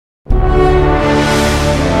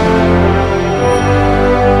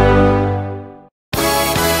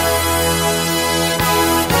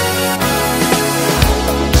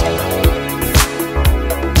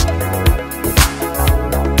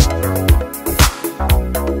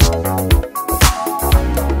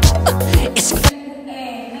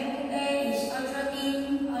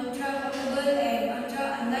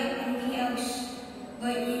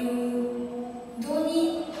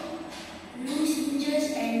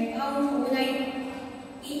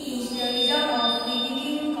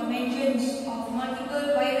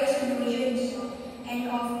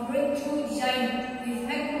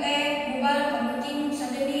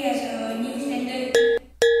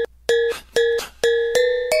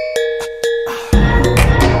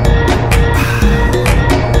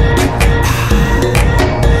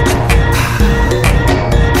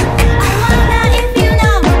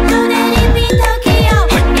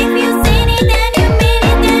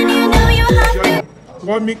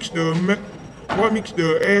What makes the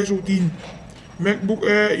Air so thin? MacBook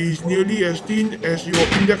Air is nearly as thin as your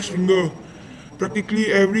index finger.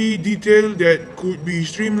 Practically every detail that could be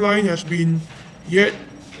streamlined has been, yet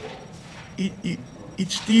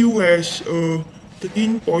it still has a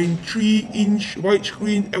 13.3-inch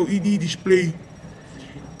widescreen LED display,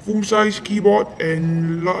 full-size keyboard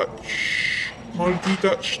and large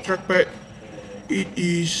multi-touch trackpad. It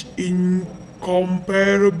is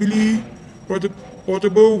incomparably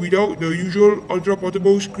portable without the usual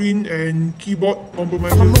ultra-portable screen and keyboard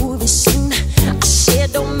compromises.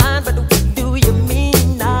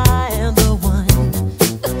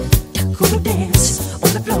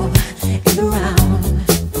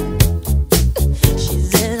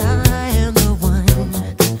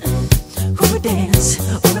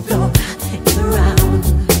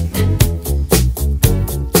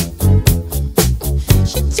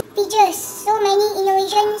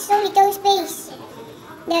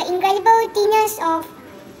 The incredible thinness of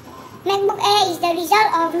MacBook Air is the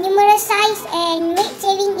result of numerous size and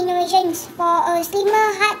weight-saving innovations. For a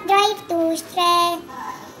slimmer hard drive to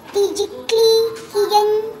strategically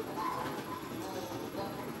hidden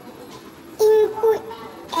input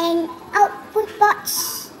and output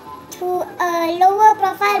ports to a lower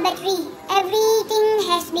profile battery, everything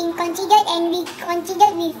has been considered and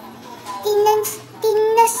reconsidered with thinness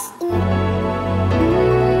in.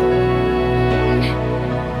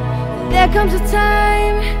 There comes a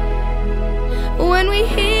time when we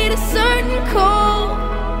heed a certain call,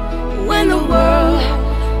 when the world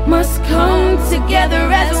must come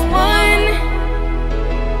together as one.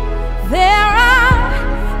 There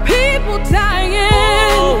are people dying.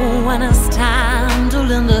 Oh, when it's time to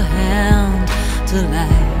lend a hand to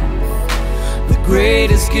life, the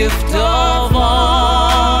greatest gift of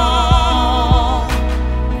all.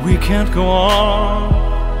 We can't go on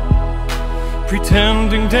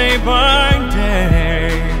pretending day by day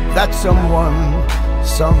that someone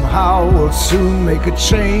somehow will soon make a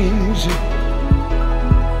change.